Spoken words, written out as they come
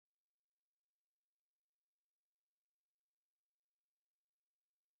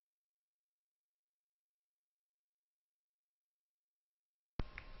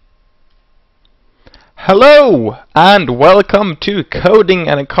Hello and welcome to Coding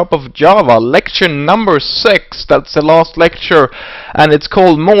and a Cup of Java, lecture number 6. That's the last lecture, and it's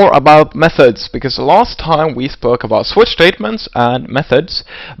called More About Methods, because last time we spoke about switch statements and methods,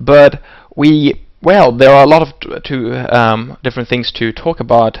 but there are a lot of different things to talk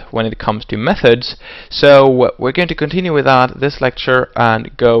about when it comes to methods, so we're going to continue with that this lecture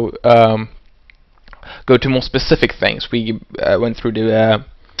and go to more specific things. We went through the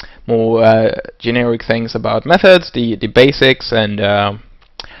more generic things about methods, the basics, and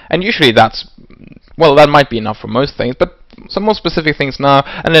usually that might be enough for most things, but some more specific things now,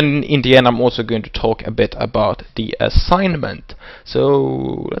 and then in the end I'm also going to talk a bit about the assignment.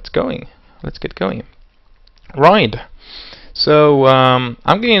 So let's get going. Right, so I'm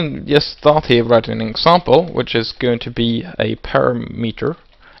going to just start here writing an example, which is going to be a parameter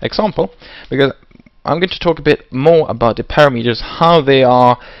example, because I'm going to talk a bit more about the parameters, how they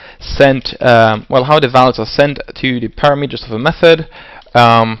are sent, how the values are sent to the parameters of a method.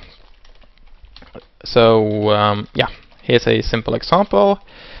 Yeah, here's a simple example.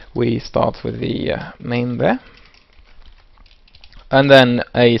 We start with the main there, and then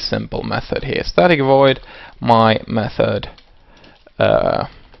a simple method here, static void my method, and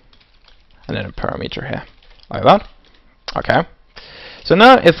then a parameter here, like that. Okay. So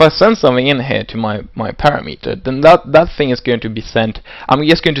now if I send something in here to my parameter, then that thing is going to be sent. I'm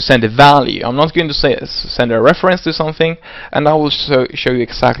just going to send a value. I'm not going to send a reference to something, and I will show you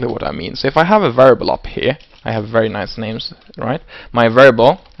exactly what I mean. So if I have a variable up here, I have very nice names, right? My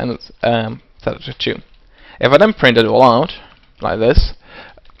variable, and it's set it to 2. If I then print it all out, like this,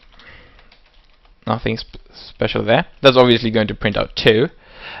 nothing special there. That's obviously going to print out 2.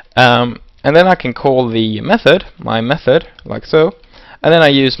 And then I can call the method, my method, like so. And then I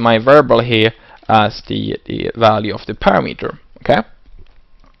use my variable here as the value of the parameter. Okay.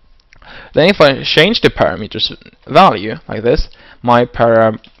 Then if I change the parameter's value like this, my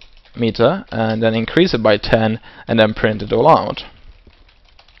parameter, and then increase it by 10, and then print it all out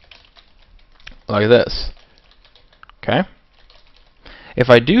like this. Okay.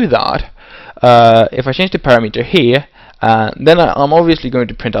 If I do that, if I change the parameter here, then I'm obviously going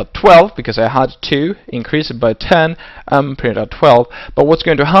to print out 12 because I had 2, increase it by 10, and print out 12. But what's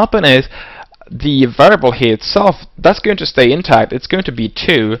going to happen is the variable here itself, that's going to stay intact. It's going to be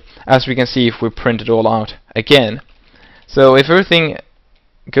 2, as we can see if we print it all out again. So if everything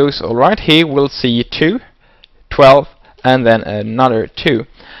goes alright here, we'll see 2, 12, and then another 2.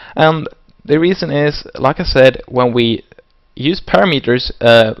 And the reason is, like I said, when we use parameters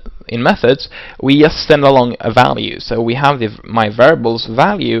in methods, we just send along a value. So we have my variable's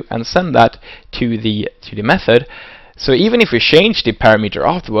value and send that to the method. So even if we change the parameter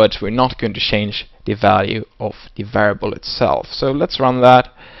afterwards, we're not going to change the value of the variable itself. So let's run that,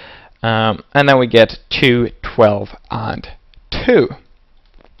 and then we get 2, 12, and 2.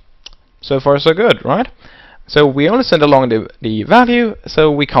 So far so good, right? So we only send along the value,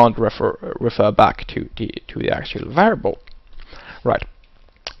 so we can't refer back to the actual variable. Right.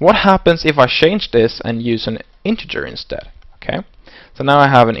 What happens if I change this and use an integer instead? Okay. So now I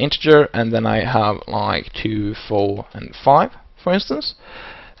have an integer, and then I have like 2, 4, and 5, for instance,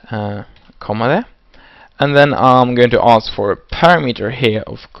 comma there. And then I'm going to ask for a parameter here.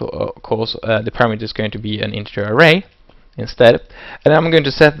 Of course, the parameter is going to be an integer array instead. And I'm going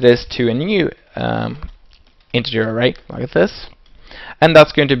to set this to a new integer array like this. And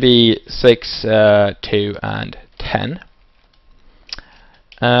that's going to be 6, 2, and 10.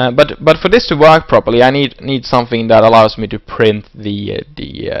 But for this to work properly, I need something that allows me to print the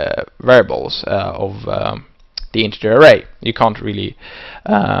variables of the integer array. You can't really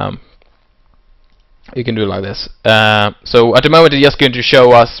you can do it like this. So at the moment it's just going to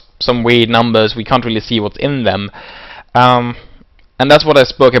show us some weird numbers. We can't really see what's in them, and that's what I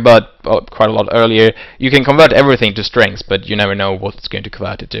spoke about quite a lot earlier. You can convert everything to strings, but you never know what it's going to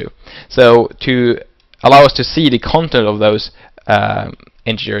convert it to. So to allow us to see the content of those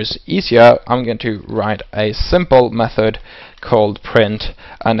integers easier, I'm going to write a simple method called print,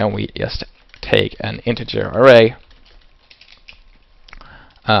 and then we just take an integer array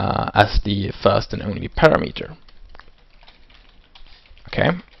as the first and only parameter.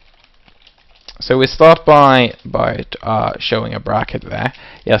 Okay. So we start by showing a bracket there,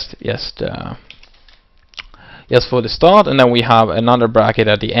 just for the start, and then we have another bracket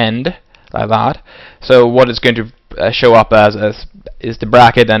at the end, like that. So what it's going to show up as is the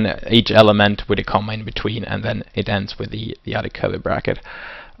bracket and each element with a comma in between, and then it ends with the other curly bracket.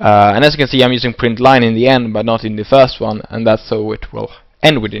 And as you can see, I'm using print line in the end, but not in the first one, and that's so it will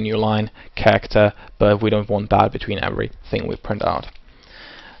end with a new line character, but we don't want that between everything we print out.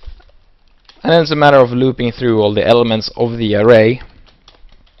 And then it's a matter of looping through all the elements of the array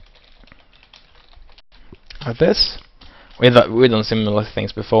like this. We've done similar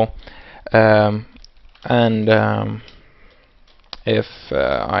things before. If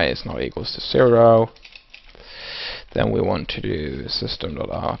I is not equals to 0, then we want to do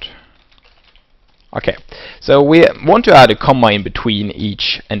system.out. Okay, so we want to add a comma in between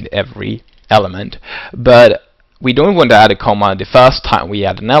each and every element, but we don't want to add a comma the first time we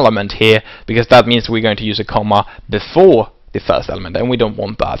add an element here, because that means we're going to use a comma before the first element, and we don't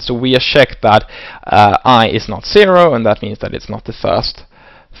want that. So we just check that I is not 0, and that means that it's not the first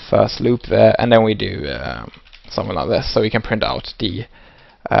loop there, and then we do something like this, so we can print out the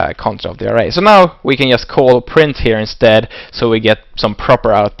content of the array. So now we can just call print here instead, so we get some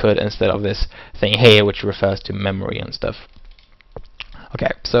proper output instead of this thing here, which refers to memory and stuff.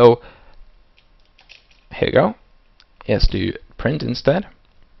 Okay, so here we go. Let's do print instead.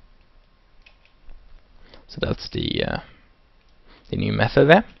 So that's the new method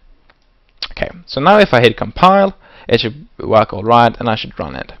there. Okay, so now if I hit compile, it should work all right, and I should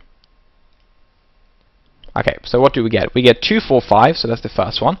run it. Okay, so what do we get? We get 2, 4, 5, so that's the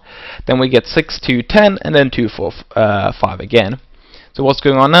first one. Then we get 6, 2, 10, and then 2, 4, 5 again. So what's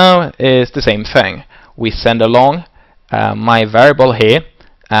going on now is the same thing. We send along my variable here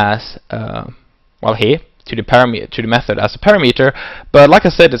as well here to the method as a parameter, but like I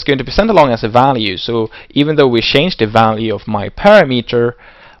said, it's going to be sent along as a value. So even though we change the value of my parameter,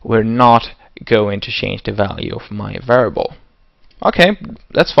 we're not going to change the value of my variable. Okay,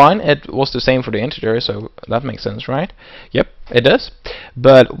 that's fine. It was the same for the integer, so that makes sense, right? Yep, it does.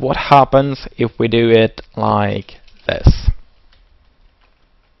 But what happens if we do it like this?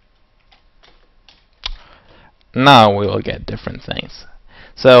 Now we will get different things.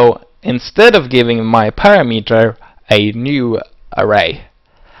 So instead of giving my parameter a new array,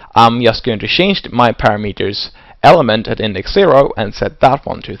 I'm just going to change my parameter's element at index 0 and set that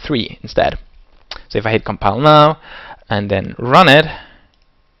one to 3 instead. So if I hit compile now and then run it,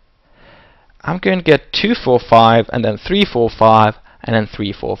 I'm going to get 2, 4, 5, and then 3, 4, 5, and then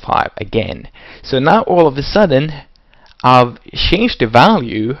 3, 4, 5 again. So now all of a sudden I've changed the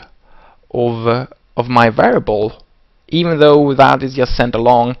value of my variable, even though that is just sent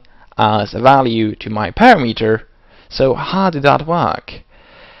along as a value to my parameter. So how did that work?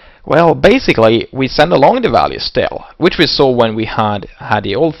 Well, basically we send along the value still, which we saw when we had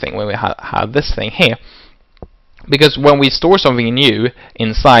the old thing, when we had this thing here. Because when we store something new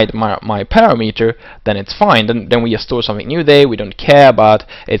inside my parameter, then it's fine. Then we just store something new there. We don't care about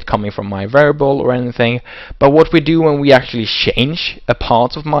it coming from my variable or anything. But what we do when we actually change a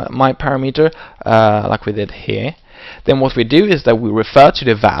part of my parameter, like we did here, then what we do is that we refer to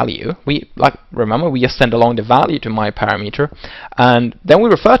the value. Remember, we just send along the value to my parameter, and then we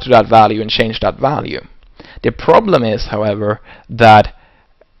refer to that value and change that value. The problem is, however, that,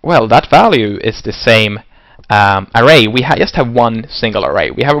 well, that value is the same array. We just have one single array.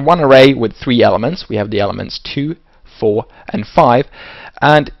 We have one array with 3 elements. We have the elements 2, 4, and 5.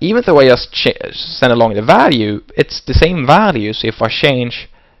 And even though I just send along the value, it's the same value. So if I change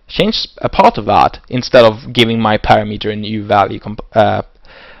a part of that, instead of giving my parameter a new value, a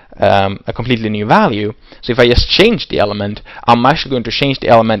completely new value, so if I just change the element, I'm actually going to change the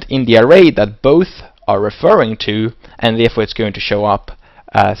element in the array that both are referring to, and therefore it's going to show up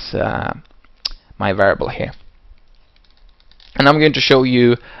as my variable here. And I'm going to show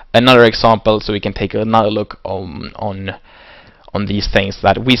you another example so we can take another look on these things,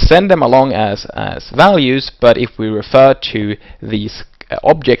 that we send them along as values, but if we refer to these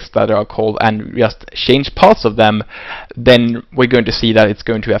objects that are called and just change parts of them, then we're going to see that it's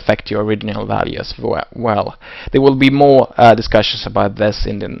going to affect your original value as well. There will be more discussions about this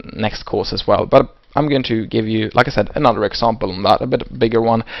in the next course as well, but I'm going to give you, like I said, another example on that, a bit bigger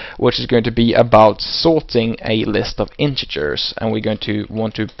one, which is going to be about sorting a list of integers, and we're going to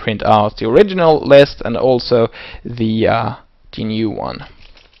want to print out the original list and also the new one,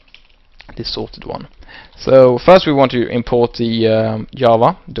 the sorted one. So first we want to import the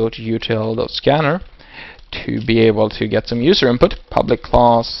java.util.scanner to be able to get some user input, public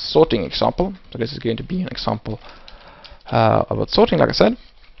class sorting example. So this is going to be an example about sorting, like I said.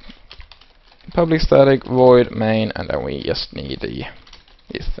 Public static void main, and then we just need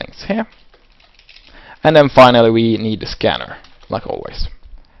these things here. And then finally we need the scanner, like always.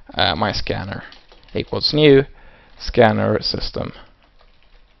 My scanner equals new scanner system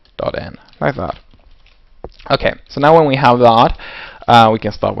dot n, like that. Okay, so now when we have that, we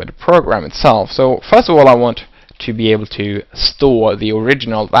can start with the program itself. So first of all, I want to be able to store the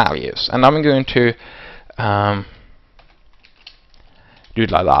original values, and I'm going to do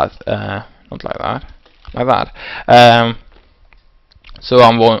it like that. not like that, like that. So I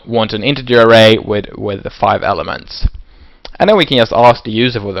want an integer array with the 5 elements, and then we can just ask the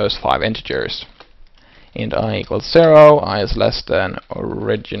user for those 5 integers. Int I equals 0, I is less than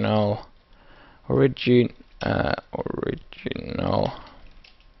original.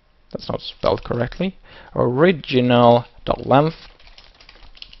 That's not spelled correctly. Original.length.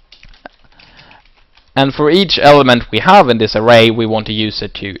 And for each element we have in this array, we want to use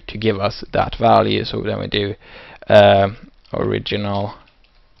it to give us that value. So then we do original.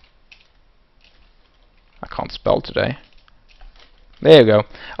 I can't spell today. There you go.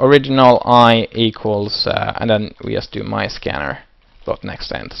 Original I equals, and then we just do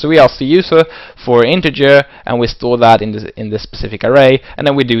myscanner.nextEnt. So we ask the user for integer, and we store that in this specific array, and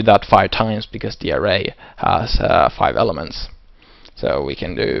then we do that 5 times because the array has 5 elements. So we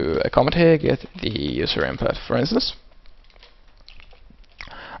can do a comment here, get the user input, for instance.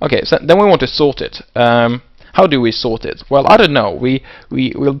 Okay, so then we want to sort it. How do we sort it? Well, I don't know.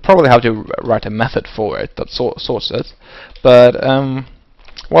 We'll probably have to write a method for it that sorts it. But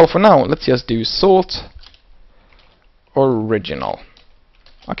well, for now, let's just do sort original.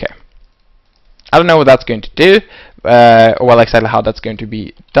 Okay. I don't know what that's going to do, or well, exactly how that's going to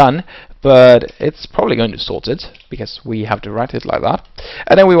be done, but it's probably going to sort it because we have to write it like that.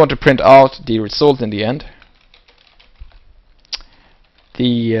 And then we want to print out the result in the end.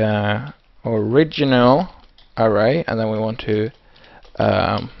 The original array, and then we want to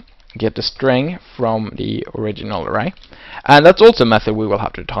get the string from the original array, and that's also a method we will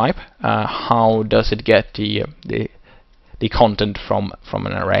have to type. How does it get the content from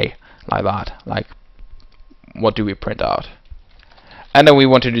an array like that? Like, what do we print out? And then we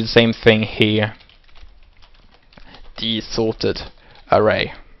want to do the same thing here. The sorted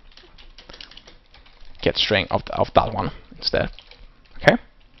array, get string of that one instead. Okay.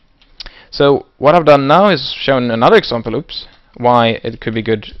 So what I've done now is shown another example, oops, why it could be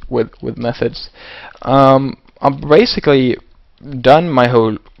good with methods. I've basically done my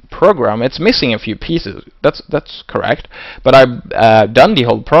whole program. It's missing a few pieces, that's correct, but I've done the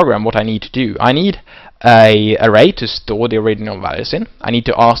whole program. What I need to do, I need a array to store the original values in. I need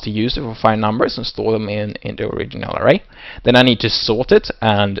to ask the user for 5 numbers and store them in the original array. Then I need to sort it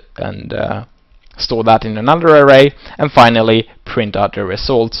and store that in another array, and finally print out the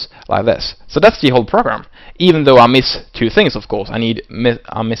results like this. So that's the whole program, even though I miss 2 things, of course.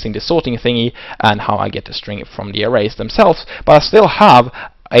 I'm missing the sorting thingy and how I get the string from the arrays themselves, but I still have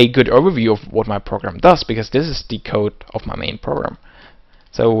a good overview of what my program does, because this is the code of my main program.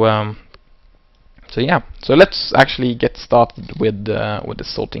 So so yeah, so let's actually get started with the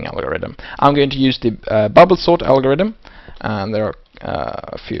sorting algorithm. I'm going to use the bubble sort algorithm, and there are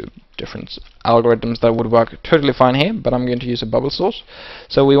a few different algorithms that would work totally fine here, but I'm going to use a bubble sort.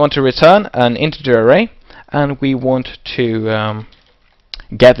 So we want to return an integer array, and we want to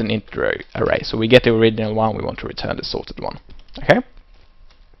get an integer array. So we get the original one, we want to return the sorted one. Okay.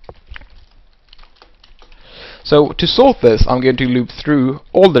 So to sort this, I'm going to loop through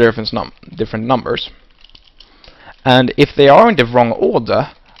all the different numbers, and if they are in the wrong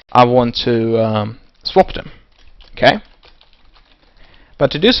order, I want to swap them. Okay.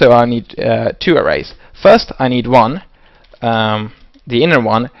 But to do so, I need 2 arrays. First, I need one, the inner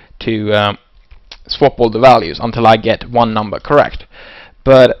one, to swap all the values until I get one number correct.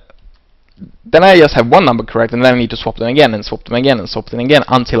 But then I just have one number correct, and then I need to swap them again, and swap them again, and swap them again,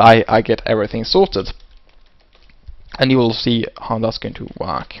 until I get everything sorted. And you will see how that's going to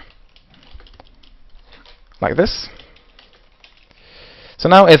work. Like this. So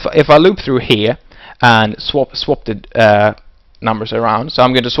now if I loop through here and swap the numbers around, so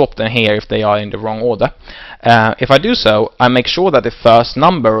I'm going to swap them here if they are in the wrong order. If I do so, I make sure that the first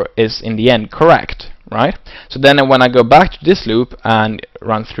number is in the end correct, right? So then when I go back to this loop and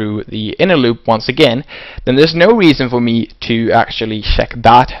run through the inner loop once again, then there's no reason for me to actually check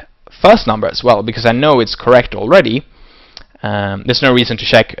that first number as well, because I know it's correct already. There's no reason to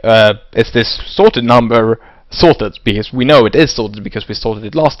check is this sorted number sorted, because we know it is sorted because we sorted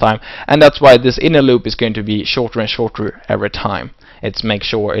it last time, and that's why this inner loop is going to be shorter and shorter every time. It's make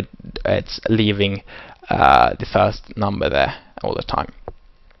sure it's leaving the first number there all the time,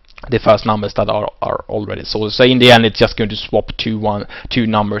 the first numbers that are already sorted. So in the end, it's just going to swap two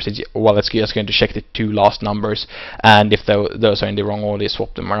numbers. It's just going to check the 2 last numbers, and if those are in the wrong order,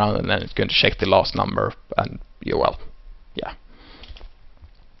 swap them around, and then it's going to check the last number, and yeah.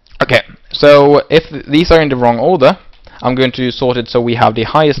 Okay, so if these are in the wrong order, I'm going to sort it so we have the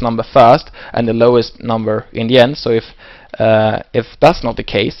highest number first and the lowest number in the end. So if that's not the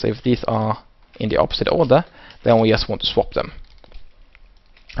case, if these are in the opposite order, then we just want to swap them.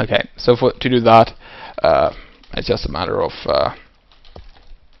 Okay, so to do that, it's just a matter of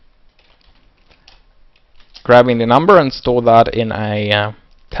grabbing the number and store that in a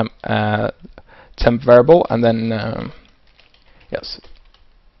temp variable, and then yes,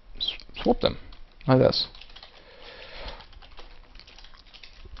 swap them like this.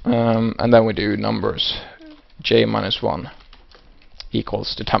 And then we do numbers j minus 1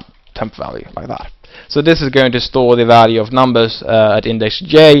 equals to temp value, like that. So this is going to store the value of numbers at index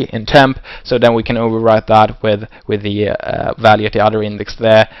j in temp, so then we can overwrite that with the value at the other index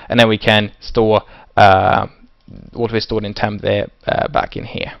there, and then we can store what we stored in temp there back in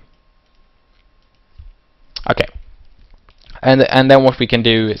here. Okay, and then what we can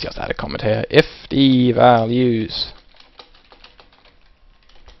do is just add a comment here: if the values,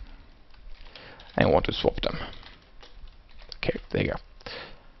 and want to swap them. Okay, there you go.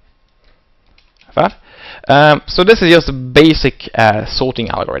 That. So this is just a basic sorting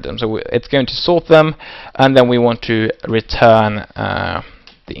algorithm. So it's going to sort them, and then we want to return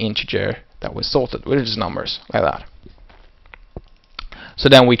the integer that was sorted, which is numbers, like that. So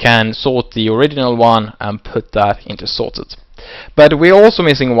then we can sort the original one and put that into sorted. But we're also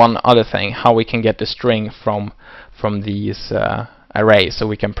missing one other thing: how we can get the string from these arrays, so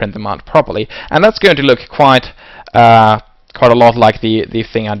we can print them out properly. And that's going to look quite a lot like the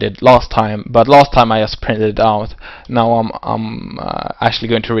thing I did last time, but last time I just printed it out. Now I'm actually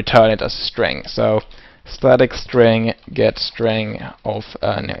going to return it as a string. So static string get string of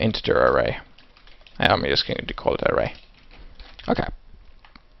an integer array. I'm just going to call it array. Okay.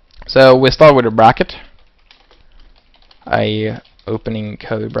 So we start with a bracket, a opening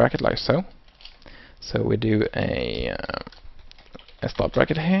curly bracket like so. So we do a start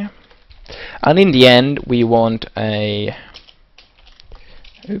bracket here, and in the end we want a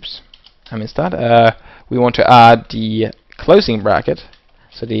oops, I missed that. We want to add the closing bracket,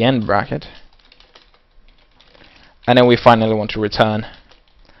 so the end bracket, and then we finally want to return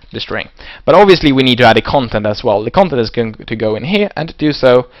the string. But obviously we need to add a content as well. The content is going to go in here, and to do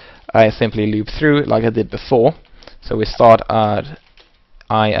so I simply loop through like I did before. So we start at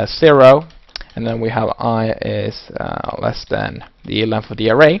I as 0, and then we have I is less than the length of the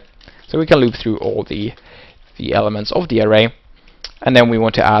array. So we can loop through all the elements of the array, and then we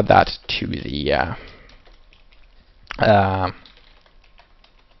want to add that to the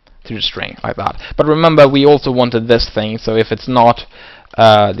string, like that. But remember, we also wanted this thing, so if it's not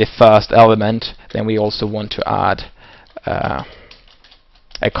the first element, then we also want to add a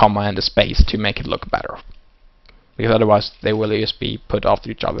comma and a space to make it look better, because otherwise they will just be put after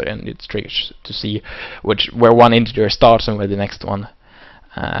each other, and it's tricky to see where one integer starts and where the next one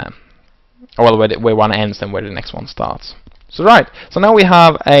well, where one ends and where the next one starts. So right, so now we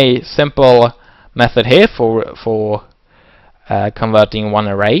have a simple method here for converting one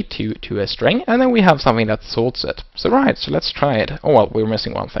array to a string, and then we have something that sorts it. So right, so let's try it. Oh well, we're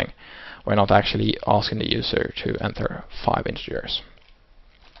missing one thing. We're not actually asking the user to enter 5 integers.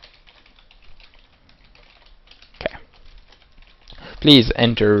 Okay. Please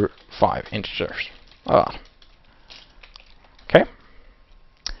enter 5 integers. Okay.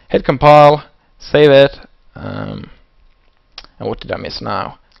 Hit compile, save it, and what did I miss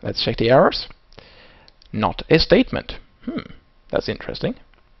now? Let's check the errors. Not a statement. That's interesting.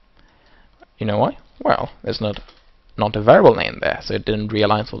 You know why? Well, there's not a variable name there, so it didn't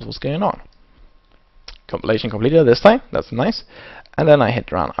realize what was going on. Compilation completed this time. That's nice. And then I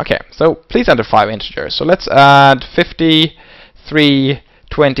hit run. Okay, so please enter 5 integers. So let's add 50, 3,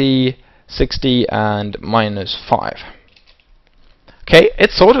 20, 60, and minus 5. Okay,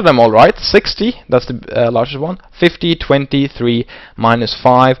 it sorted them all right. 60, that's the largest one. 50, 20, 3, minus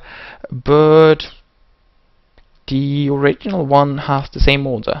 5. But the original one has the same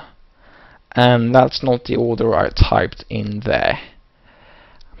order, and that's not the order I typed in there.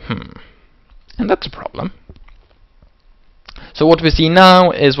 And that's a problem. So what we see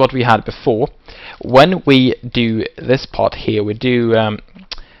now is what we had before. When we do this part here, we do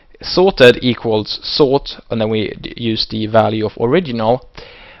sorted equals sort, and then we use the value of original.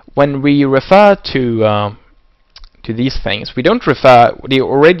 When we refer to these things, we don't refer, the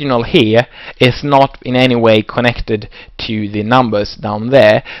original here is not in any way connected to the numbers down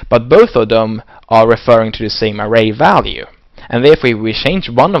there, but both of them are referring to the same array value. And therefore if we change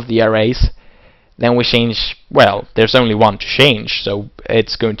one of the arrays, then we change, well, there's only one to change, so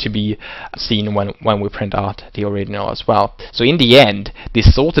it's going to be seen when we print out the original as well. So in the end, the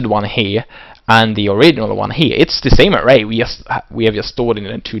sorted one here and the original one here, it's the same array, we have just stored it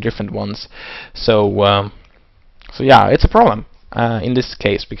in 2 different ones. So yeah, it's a problem. in this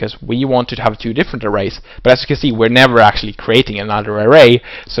case, because we wanted to have two different arrays. But as you can see, we're never actually creating another array,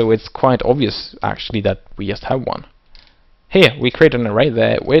 so it's quite obvious actually that we just have one. Here, we create an array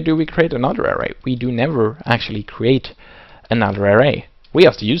there. Where do we create another array? We do never actually create another array. We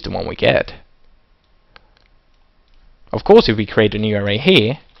have to use the one we get. Of course, if we create a new array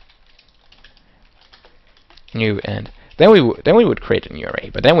here, new, and then we would create a new array,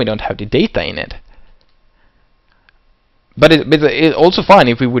 but then we don't have the data in it. But it's also fine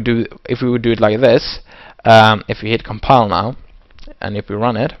if we would do it like this. If we hit compile now, and if we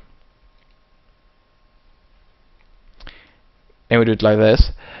run it, then we do it like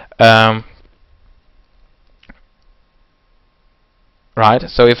this. Right.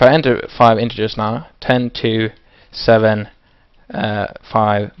 So if I enter 5 integers now, 10, 2, 7,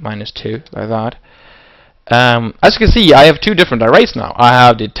 5, minus 2, like that. As you can see, I have two different arrays now. I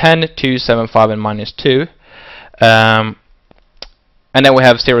have the 10, 2, 7, 5, and minus 2. And then we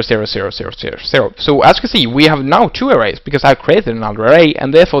have 0, 0, 0, 0, 0, 0. So as you can see, we have now two arrays, because I've created another array,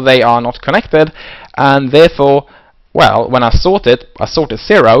 and therefore they are not connected, and therefore, well, when I sorted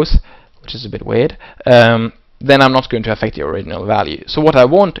zeros, which is a bit weird, then I'm not going to affect the original value. So what I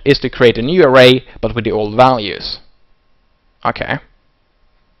want is to create a new array, but with the old values. Okay.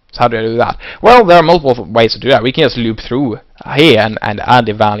 So how do I do that? Well, there are multiple ways to do that. We can just loop through here and add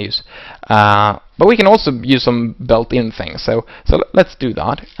the values. But we can also use some built-in things. So let's do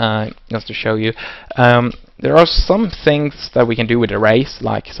that, just to show you. There are some things that we can do with arrays,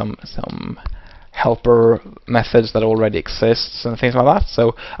 like some helper methods that already exist and things like that.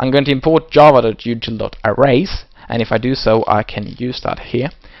 So I'm going to import java.util.arrays, and if I do so, I can use that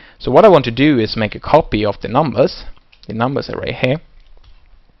here. So what I want to do is make a copy of the numbers array here.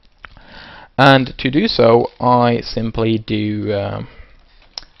 And to do so, I simply do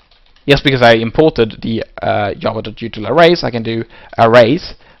yes, because I imported the java.util arrays, I can do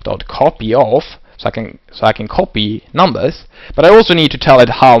arrays.copy of, so I can copy numbers, but I also need to tell it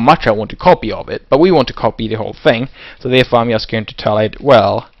how much I want to copy of it. But we want to copy the whole thing, so therefore I'm just going to tell it,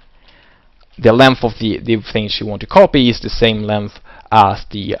 well, the length of the things you want to copy is the same length as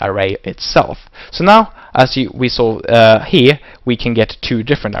the array itself. So now, as we saw here, we can get two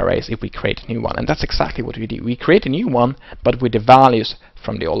different arrays if we create a new one, and that's exactly what we do. We create a new one, but with the values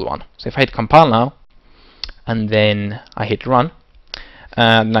from the old one. So if I hit compile now, and then I hit run,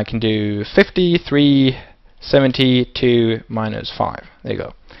 and I can do 53, 72, minus 5. There you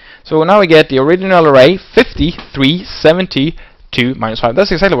go. So now we get the original array, 53, 72, minus 5.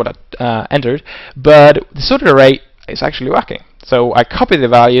 That's exactly what I entered, but the sorted array is actually working. So I copied the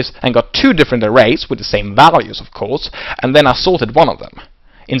values and got two different arrays with the same values, of course, and then I sorted one of them.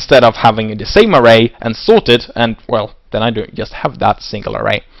 Instead of having the same array and sorted, and, well, then I don't just have that single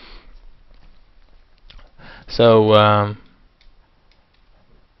array. So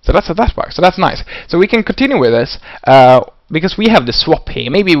so that's how that works. So that's nice. So we can continue with this because we have the swap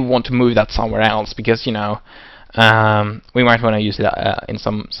here. Maybe we want to move that somewhere else, because, you know, we might want to use it in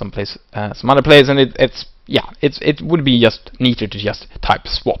some other place, and it would be just neater to just type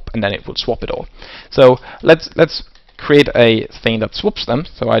swap, and then it would swap it all. So let's create a thing that swaps them.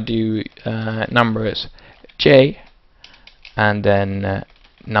 So I do numbers j, and then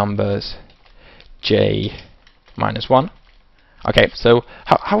numbers j minus 1. Okay, so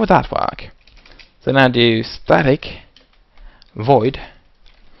how would that work? Then I do static void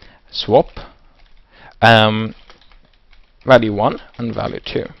swap value 1 and value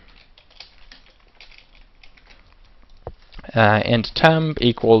 2. Int temp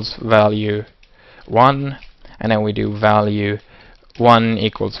equals value 1, and then we do value 1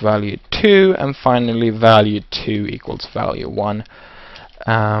 equals value 2, and finally value 2 equals value 1.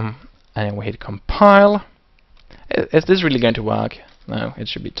 And then we hit compile. Is this really going to work? No, it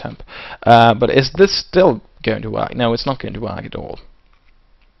should be temp. But is this still going to work? No, it's not going to work at all.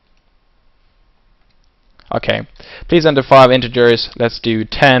 Okay, please enter 5 integers. Let's do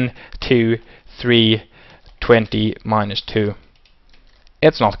 10, 2, 3, 20, minus 2.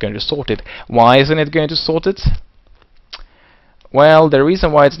 It's not going to sort it. Why isn't it going to sort it? Well, the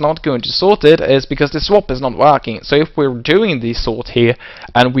reason why it's not going to sort it is because the swap is not working. So if we're doing the sort here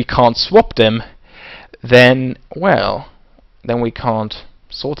and we can't swap them, then, well, then we can't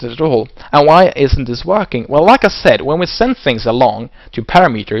sort it at all. And why isn't this working? Well, like I said, when we send things along to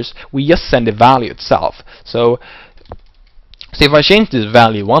parameters, we just send the value itself. So if I change this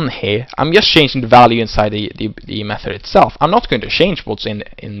value 1 here, I'm just changing the value inside the method itself. I'm not going to change what's in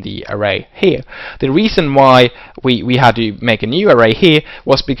the array here. The reason why we had to make a new array here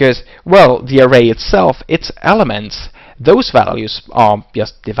was because, well, the array itself, its elements, those values are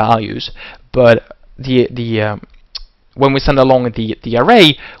just the values, but the when we send along the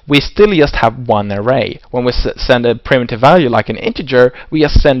array, we still just have one array. When we send a primitive value like an integer, we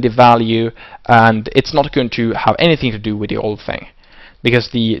just send the value, and it's not going to have anything to do with the old thing, because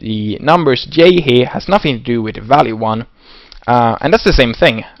the numbers j here has nothing to do with the value 1, and that's the same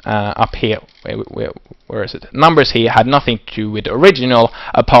thing up here. Where is it? Numbers here had nothing to do with the original,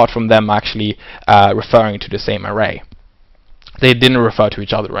 apart from them actually referring to the same array. They didn't refer to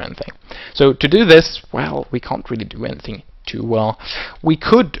each other or anything. So to do this, well, we can't really do anything too well.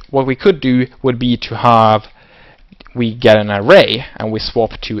 What we could do would be to have, we get an array and we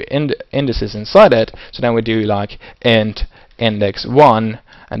swap two indices inside it. So then we do like int index 1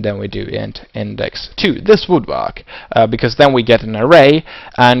 and then we do int index 2. This would work because then we get an array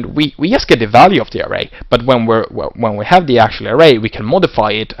and we just get the value of the array. But when we have the actual array, we can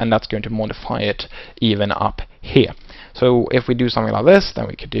modify it, and that's going to modify it even up here. So if we do something like this, then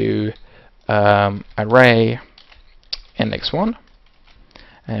we could do array index 1,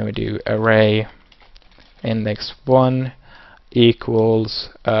 and we do array index 1 equals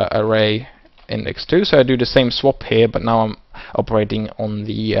array index 2. So I do the same swap here, but now I'm operating on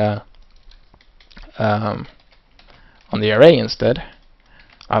the array instead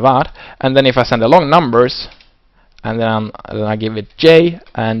of that. And then if I send along numbers, and then I give it j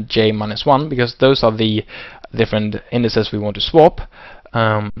and j minus 1, because those are the different indices we want to swap.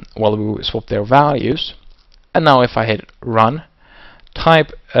 Well, we will swap their values. And now if I hit run,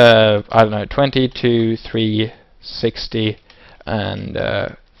 type I don't know, 22, 360 and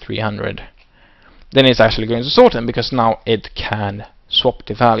 300, then it's actually going to sort them, because now it can swap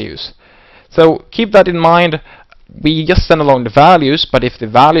the values. So keep that in mind. We just send along the values, but if the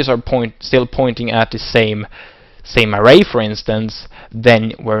values are still pointing at the same array, for instance,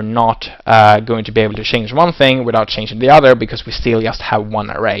 then we're not going to be able to change one thing without changing the other, because we still just have one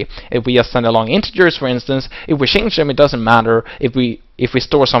array. If we just send along integers, for instance, if we change them, it doesn't matter. If we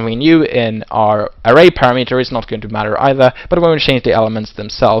store something new in our array parameter, it's not going to matter either. But when we change the elements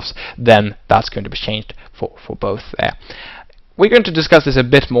themselves, then that's going to be changed for both there. We're going to discuss this a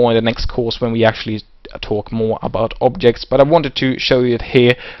bit more in the next course when we actually talk more about objects, but I wanted to show you it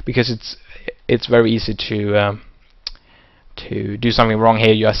here because it's very easy to do something wrong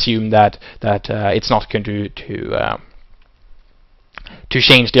here. You assume that it's not going to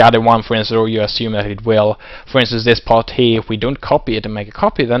change the other one, for instance, or you assume that it will. For instance, this part here, if we don't copy it and make a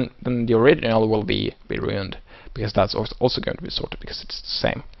copy, then the original will be ruined, because that's also going to be sorted because it's the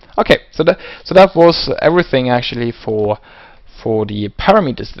same. Okay, so that was everything actually for the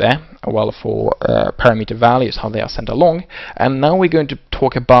parameters there, well, for parameter values, how they are sent along. And now we're going to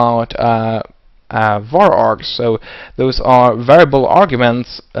talk about var args. So those are variable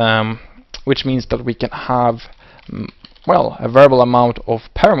arguments, which means that we can have well, a variable amount of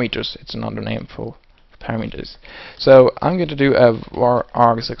parameters. It's another name for parameters. So I'm going to do a var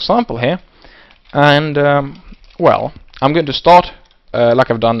args example here, and well, I'm going to start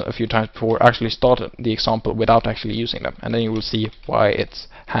like I've done a few times before, actually start the example without actually using them, and then you will see why it's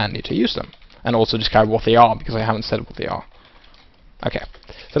handy to use them, and also describe what they are, because I haven't said what they are. Okay,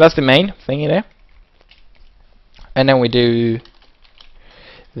 so that's the main thing in there. And then we do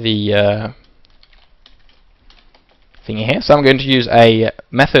the thingy here. So I'm going to use a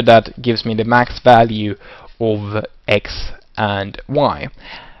method that gives me the max value of x and y.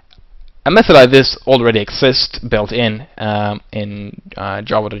 A method like this already exists built in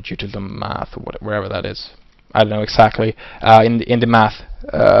Java.util.math, or wherever that is. I don't know exactly, in the math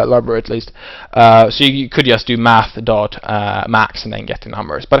library at least. So you could just do math.max and then get the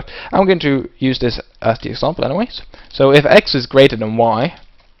numbers. But I'm going to use this as the example anyways. So if x is greater than y,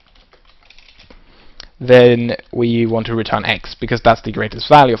 then we want to return x, because that's the greatest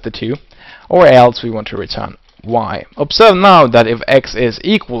value of the two, or else we want to return y. Observe now that if x is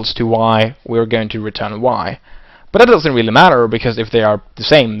equals to y, we're going to return y. But that doesn't really matter, because if they are the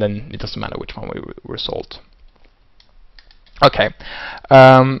same, then it doesn't matter which one we result. Okay.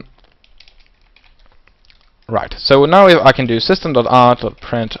 Right, so now if I can do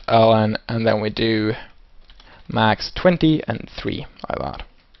system.out.println, and then we do max 20 and 3, like that.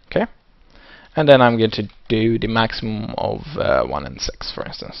 Okay? And then I'm going to do the maximum of 1 and 6, for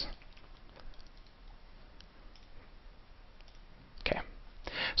instance. Okay.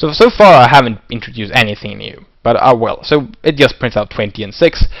 So far I haven't introduced anything new, but I will. So it just prints out 20 and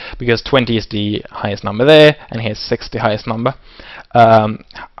 6, because 20 is the highest number there, and here's 6 the highest number.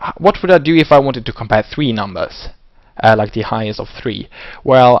 What would I do if I wanted to compare 3 numbers, like the highest of 3?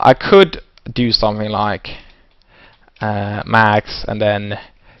 Well, I could do something like max and then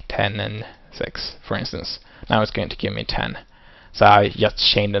 10 and 6, for instance. Now it's going to give me 10. So I just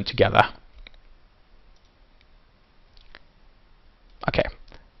chain them together. Okay,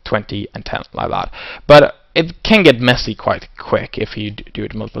 20 and 10, like that. But it can get messy quite quick if you do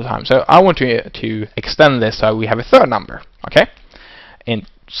it multiple times. So I want to extend this so we have a third number, okay, in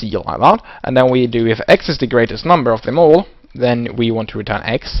C like that. And then we do, if x is the greatest number of them all, then we want to return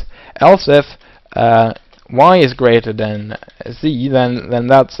x. Else if y is greater than z, then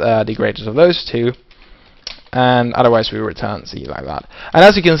that's the greatest of those two, and otherwise we return z like that. And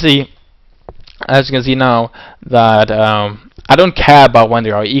as you can see now that I don't care about when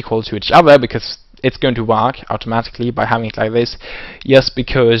they are equal to each other, because it's going to work automatically by having it like this. Yes,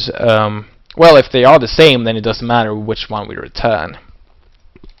 because well, if they are the same, then it doesn't matter which one we return.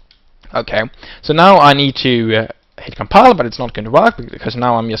 Okay, so now I need to hit compile, but it's not going to work because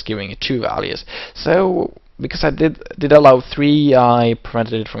now I'm just giving it 2 values. So because I did allow 3, I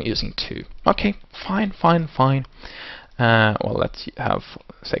prevented it from using 2. Okay, fine. Well, let's have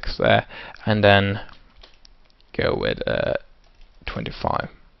 6 there, and then go with 25.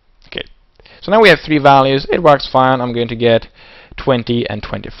 Okay, so now we have 3 values. It works fine. I'm going to get 20 and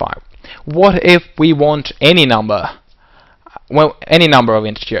 25. What if we want any number? Well, any number of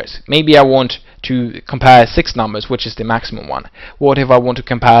integers. Maybe I want to compare 6 numbers, which is the maximum one. What if I want to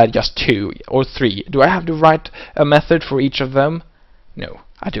compare just 2 or 3? Do I have to write a method for each of them? No,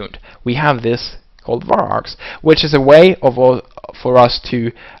 I don't. We have this called varargs, which is a way of for us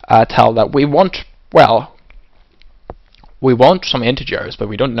to tell that we want, well, we want some integers, but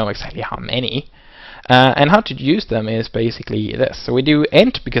we don't know exactly how many. And how to use them is basically this. So we do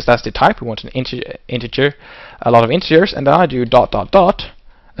int, because that's the type. We want an integer, a lot of integers, and then I do ...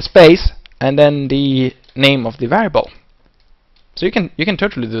 a space, and then the name of the variable. So you can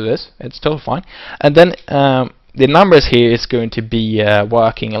totally do this. It's totally fine. And then the numbers here is going to be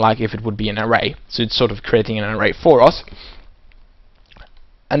working like if it would be an array. So it's sort of creating an array for us.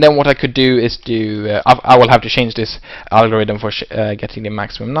 And then what I could do is I will have to change this algorithm for getting the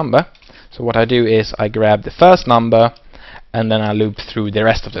maximum number. So what I do is I grab the first number, and then I loop through the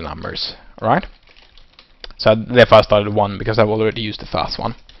rest of the numbers, right? So therefore I started 1 because I've already used the first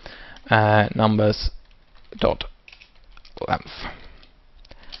one. Numbers dot length,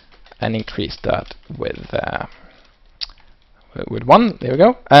 and increase that with 1. There we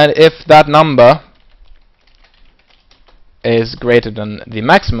go. And if that number is greater than the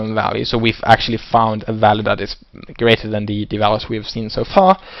maximum value, so we've actually found a value that is greater than the values we've seen so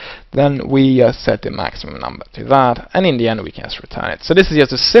far, then we set the maximum number to that, and in the end we can just return it. So this is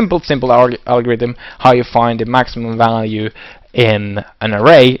just a simple algorithm how you find the maximum value in an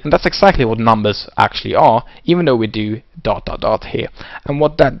array, and that's exactly what numbers actually are, even though we do ... here. And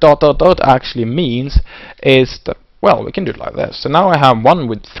what that ... actually means is that, well, we can do it like this. So now I have one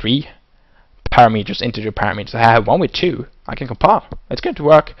with 3 parameters, integer parameters. I have one with 2. I can compile. It's going to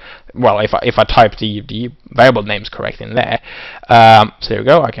work. Well, if I type the variable names correct in there. So there we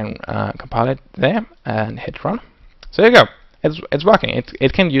go. I can compile it there and hit run. So there you go. It's working.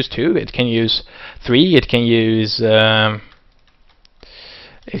 It can use 2. It can use 3. It can use 4.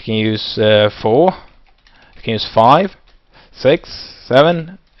 It can use 5, 6,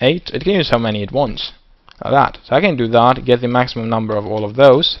 7, 8. It can use how many it wants. Like that. So I can do that. Get the maximum number of all of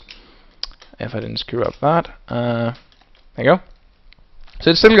those. If I didn't screw up that. There you go. So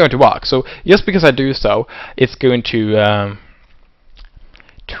it's still going to work. So just because I do so, it's going to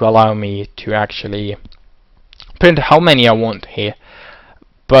allow me to actually print how many I want here.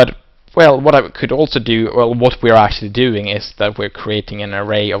 But, well, what I could also do, well, what we're actually doing is that we're creating an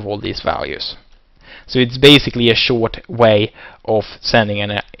array of all these values. So it's basically a short way of sending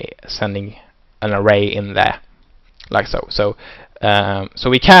an array in there, like so. So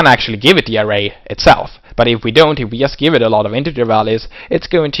we can actually give it the array itself, but if we don't, if we just give it a lot of integer values, it's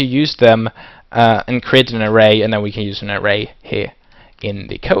going to use them and create an array, and then we can use an array here in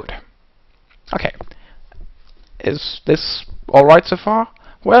the code. Okay, is this alright so far?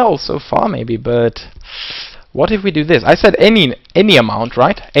 Well, so far maybe, but what if we do this? I said any amount,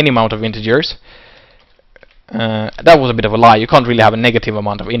 right? Any amount of integers. That was a bit of a lie. You can't really have a negative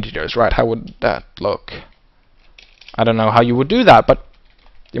amount of integers, right? How would that look? I don't know how you would do that, but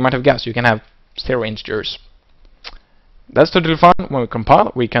you might have guessed you can have 0 integers. That's totally fine. When we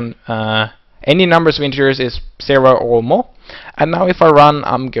compile, we can any numbers of integers is 0 or more. And now if I run,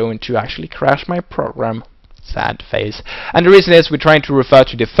 I'm going to actually crash my program. Sad face. And the reason is we're trying to refer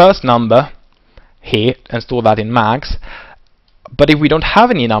to the first number here and store that in max. But if we don't have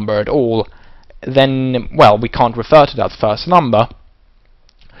any number at all, then, well, we can't refer to that first number.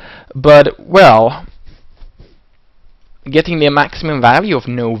 But, well, getting the maximum value of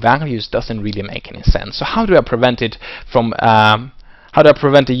no values doesn't really make any sense. So how do I prevent it from how do I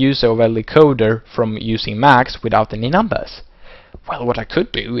prevent the user of LDecoder from using max without any numbers? Well, what I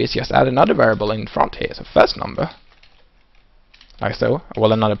could do is just add another variable in front here, so first number, like so,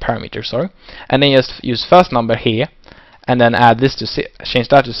 well, another parameter, sorry, and then just use first number here, and then add this to change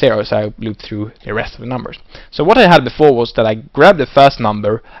that to 0, so I loop through the rest of the numbers. So what I had before was that I grabbed the first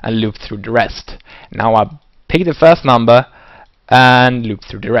number and looped through the rest. Now I pick the first number and loop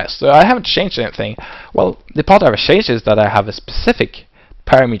through the rest. So I haven't changed anything. Well, the part I've changed is that I have a specific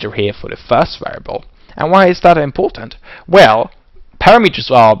parameter here for the first variable. And why is that important? Well,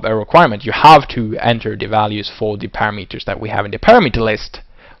 parameters are a requirement. You have to enter the values for the parameters that we have in the parameter list,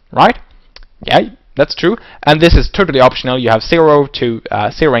 right? Yeah, that's true. And this is totally optional. You have 0 to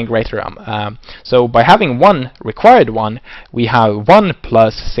 0 and greater. So by having one required one, we have 1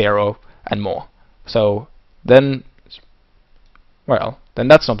 plus 0 and more. So then, well, then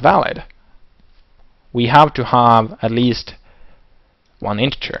that's not valid. We have to have at least one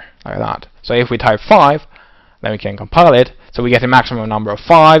integer, like that. So if we type 5, then we can compile it, so we get a maximum number of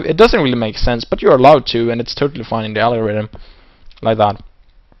 5. It doesn't really make sense, but you're allowed to, and it's totally fine in the algorithm, like that.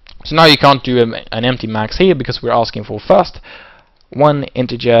 So now you can't do an empty max here, because we're asking for first one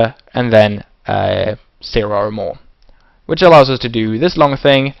integer, and then 0 or more, which allows us to do this long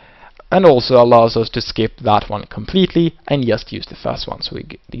thing, and also allows us to skip that one completely, and just use the first one, so we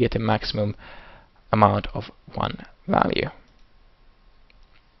get a maximum amount of one value.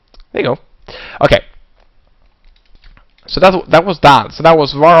 There you go. Okay. So that was that. So that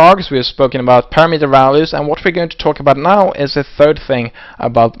was var args. We have spoken about parameter values, and what we're going to talk about now is the third thing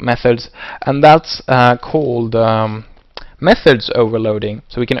about methods, and that's called methods overloading.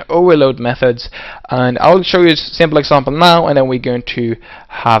 So we can overload methods, and I'll show you a simple example now, and then we're going to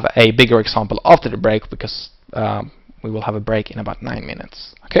have a bigger example after the break, because we will have a break in about 9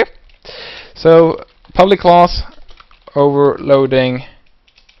 minutes. Okay. So public class overloading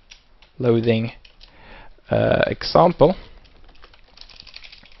example,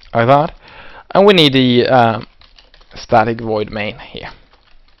 like that, and we need the static void main here,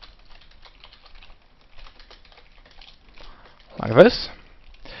 like this.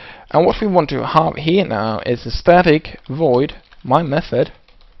 And what we want to have here now is a static void my method,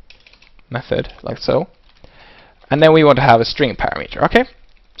 like so, and then we want to have a string parameter. Okay,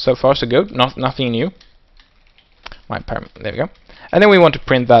 so far so good, nothing new. There we go. And then we want to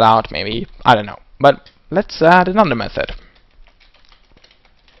print that out, maybe, I don't know, but let's add another method.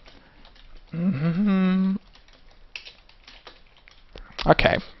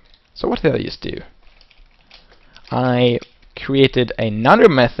 Okay, so what did I just do? I created another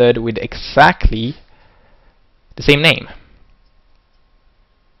method with exactly the same name.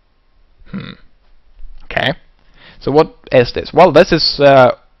 Okay, so what is this? Well, this is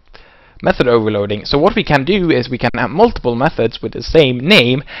method overloading. So what we can do is we can have multiple methods with the same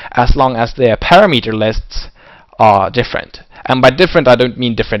name, as long as their parameter lists are different. And by different, I don't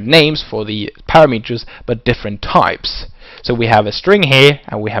mean different names for the parameters, but different types. So we have a string here,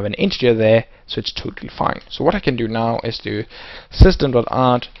 and we have an integer there, so it's totally fine. So what I can do now is do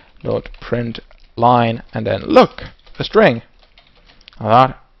system.out.print line, and then look, a string.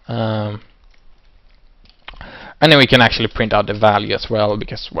 Alright. And then we can actually print out the value as well,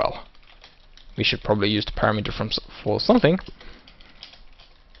 because, well, we should probably use the parameter for something,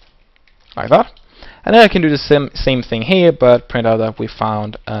 like that. And then I can do the same thing here, but print out that we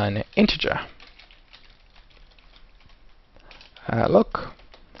found an integer. Look,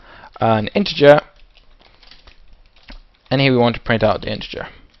 an integer, and here we want to print out the integer,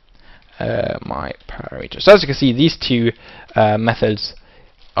 my parameter. So as you can see, these two methods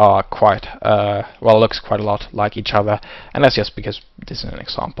are quite well, looks quite a lot like each other, and that's just because this is an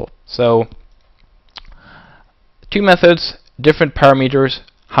example. So two methods, different parameters.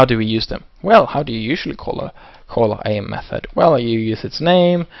 How do we use them? Well, how do you usually call a method? Well, you use its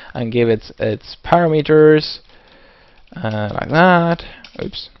name and give it its parameters, like that.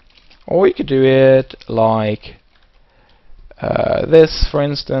 Oops. Or you could do it like this, for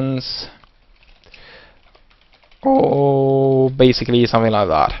instance, or basically something like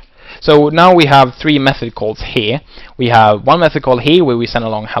that. So now we have three method calls here. We have one method call here where we send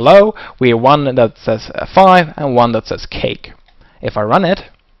along hello, we have one that says 5, and one that says cake. If I run it,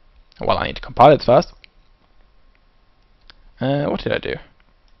 well, I need to compile it first. What did I do?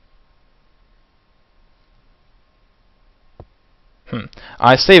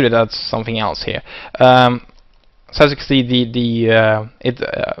 I saved it as something else here. So as you can see, it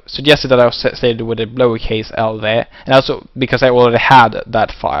suggested that I saved it with a lowercase l there, and also because I already had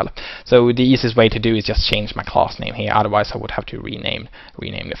that file. So the easiest way to do is just change my class name here. Otherwise, I would have to rename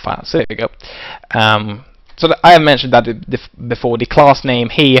the file. So there we go. So I have mentioned that before. The class name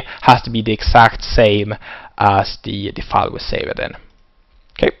here has to be the exact same as the file we save it in.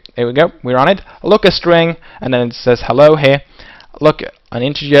 Okay, here we go, we run it, look a string, and then it says hello here, look an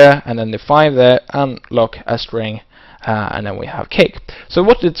integer, and then the 5 there, and look a string, and then we have cake. So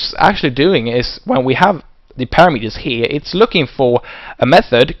what it's actually doing is, when we have the parameters here, it's looking for a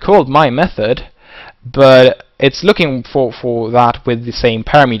method called myMethod, but it's looking for that with the same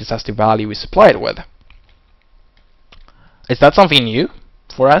parameters as the value we supplied with. Is that something new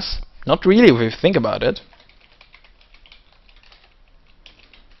for us? Not really if we think about it.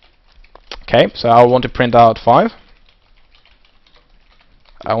 Okay, so I want to print out 5.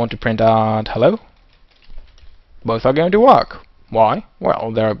 I want to print out hello. Both are going to work. Why?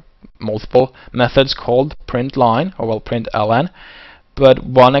 Well, there are multiple methods called printLn, or well, println, but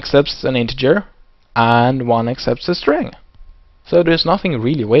one accepts an integer and one accepts a string. So there's nothing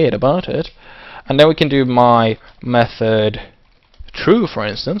really weird about it. And then we can do myMethod true, for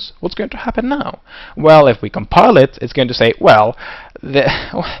instance. What's going to happen now? Well, if we compile it, it's going to say, well,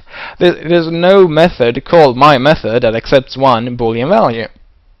 there's no method called myMethod that accepts one Boolean value.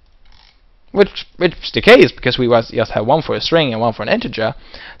 Which is the case, because we just have one for a string and one for an integer.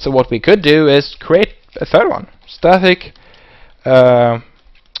 So what we could do is create a third one. Static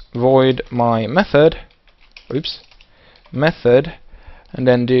void myMethod, method, and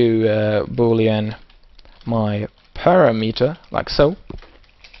then do Boolean myParameter, like so.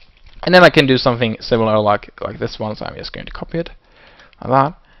 And then I can do something similar like this one, so I'm just going to copy it, like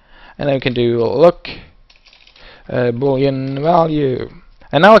that. And then we can do look Boolean value.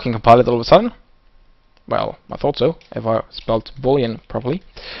 And now I can compile it all of a sudden. Well, I thought so, if I spelled Boolean properly.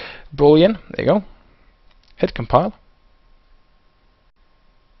 Boolean, there you go. Hit compile.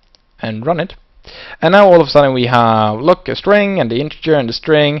 And run it. And now all of a sudden we have look a string and the integer and the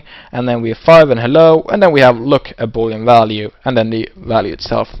string, and then we have 5 and hello, and then we have look a Boolean value, and then the value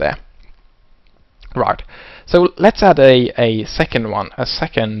itself there. Right. So let's add a second one, a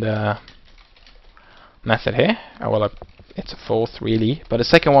second method here. Well, it's a fourth really, but a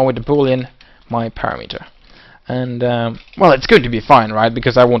second one with the Boolean myParameter. And well, it's going to be fine, right?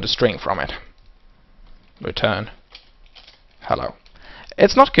 Because I want a string from it. Return hello.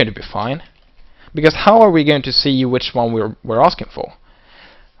 It's not going to be fine, because how are we going to see which one we're asking for?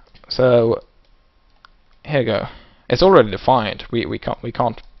 So here we go. It's already defined. We can't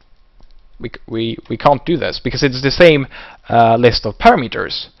do this because it's the same list of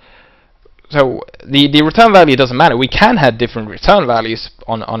parameters. So the return value doesn't matter. We can have different return values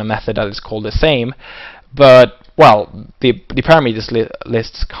on a method that is called the same, but well, the parameters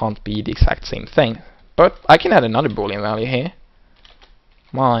lists can't be the exact same thing. But I can add another Boolean value here.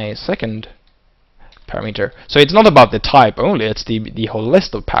 My second parameter. So it's not about the type only, it's the whole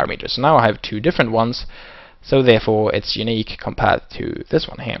list of parameters. So now I have 2 different ones, so therefore it's unique compared to this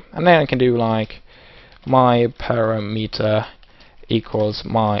one here. And then I can do like myParameter equals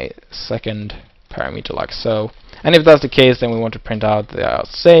my second parameter, like so. And if that's the case, then we want to print out they are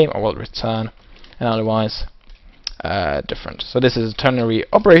same, or we'll return, and otherwise different. So this is a ternary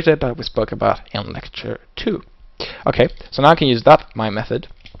operator that we spoke about in lecture 2. Okay, so now I can use that myMethod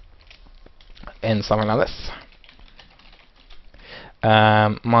in something like this.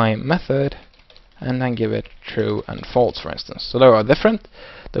 myMethod, and then give it true and false, for instance. So those are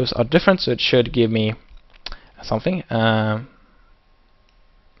different, so it should give me something.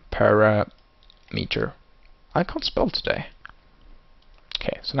 Parameter. I can't spell today.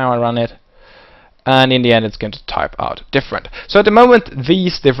 Okay, so now I run it, and in the end it's going to type out different. So at the moment,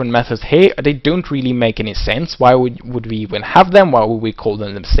 these different methods here, they don't really make any sense. Why would we even have them? Why would we call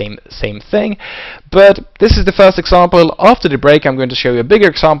them the same thing? But this is the first example. After the break, I'm going to show you a bigger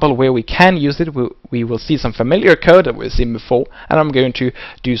example where we can use it. We will see some familiar code that we've seen before, and I'm going to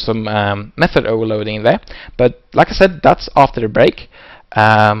do some method overloading there. But like I said, that's after the break.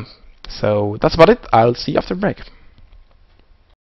 So that's about it. I'll see you after the break.